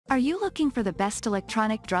Are you looking for the best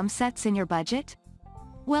electronic drum sets in your budget?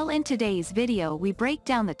 Well, in today's video we break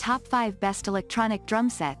down the top 5 best electronic drum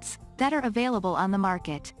sets that are available on the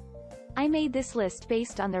market. I made this list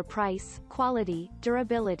based on their price, quality,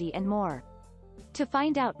 durability and more. To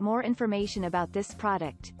find out more information about this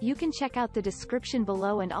product, you can check out the description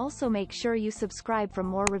below and also make sure you subscribe for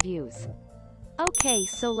more reviews. Okay,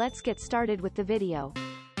 so let's get started with the video.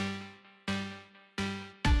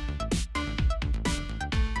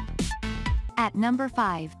 At number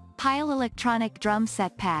 5, Pyle Electronic Drum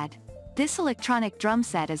Set Pad. This electronic drum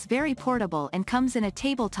set is very portable and comes in a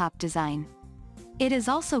tabletop design. It is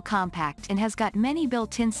also compact and has got many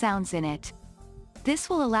built-in sounds in it. This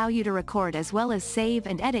will allow you to record as well as save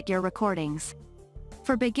and edit your recordings.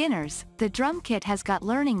 For beginners, the drum kit has got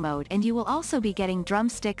learning mode and you will also be getting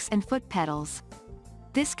drumsticks and foot pedals.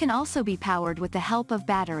 This can also be powered with the help of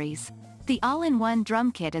batteries. The all-in-one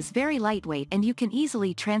drum kit is very lightweight and you can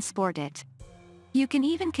easily transport it. You can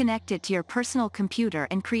even connect it to your personal computer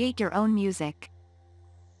and create your own music.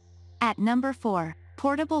 At number 4,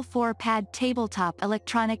 Portable 4-Pad Tabletop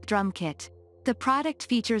Electronic Drum Kit. The product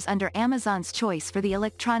features under Amazon's choice for the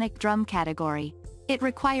electronic drum category. It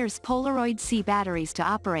requires Polaroid C batteries to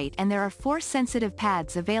operate and there are 4 sensitive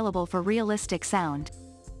pads available for realistic sound.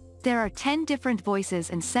 There are 10 different voices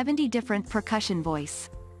and 70 different percussion voice.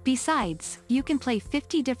 Besides, you can play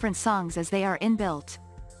 50 different songs as they are inbuilt.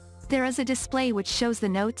 There is a display which shows the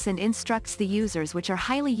notes and instructs the users, which are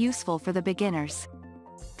highly useful for the beginners.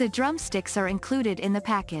 The drumsticks are included in the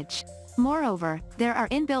package. Moreover, there are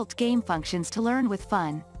inbuilt game functions to learn with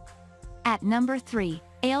fun. At number 3,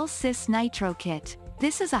 Alesis Nitro Kit.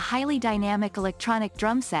 This is a highly dynamic electronic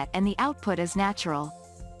drum set and the output is natural.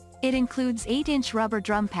 It includes 8-inch rubber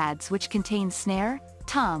drum pads which contain snare,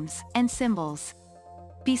 toms, and cymbals.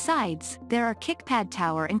 Besides, there are kick pad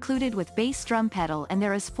tower included with bass drum pedal and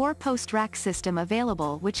there is 4-post rack system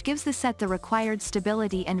available which gives the set the required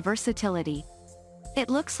stability and versatility.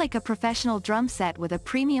 It looks like a professional drum set with a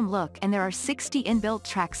premium look and there are 60 inbuilt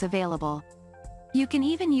tracks available. You can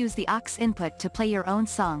even use the aux input to play your own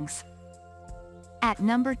songs. At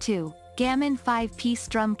number 2, Gammon 5-Piece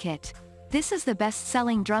Drum Kit. This is the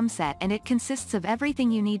best-selling drum set and it consists of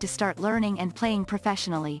everything you need to start learning and playing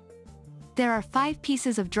professionally. There are 5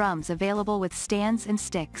 pieces of drums available with stands and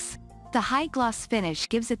sticks. The high-gloss finish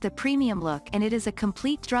gives it the premium look and it is a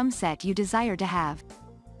complete drum set you desire to have.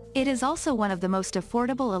 It is also one of the most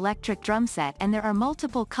affordable electric drum set and there are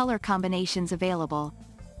multiple color combinations available.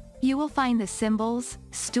 You will find the cymbals,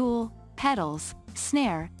 stool, pedals,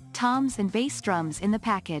 snare, toms and bass drums in the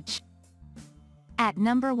package. At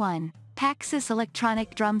number 1, PAXCESS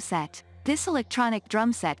Electronic Drum Set. This electronic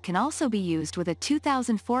drum set can also be used with a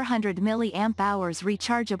 2400 mAh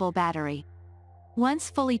rechargeable battery.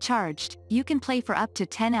 Once fully charged, you can play for up to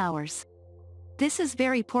 10 hours. This is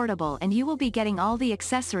very portable and you will be getting all the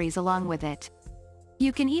accessories along with it.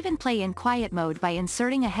 You can even play in quiet mode by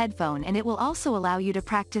inserting a headphone and it will also allow you to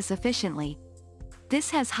practice efficiently.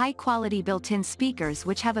 This has high-quality built-in speakers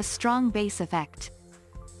which have a strong bass effect.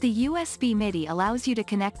 The USB MIDI allows you to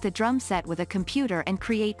connect the drum set with a computer and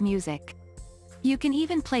create music. You can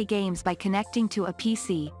even play games by connecting to a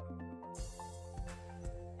PC.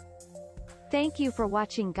 Thank you for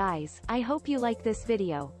watching, guys. I hope you like this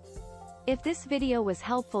video. If this video was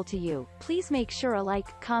helpful to you, please make sure to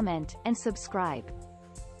like, comment, and subscribe.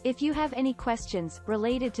 If you have any questions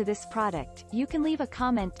related to this product, you can leave a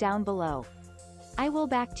comment down below. I will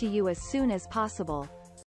back to you as soon as possible.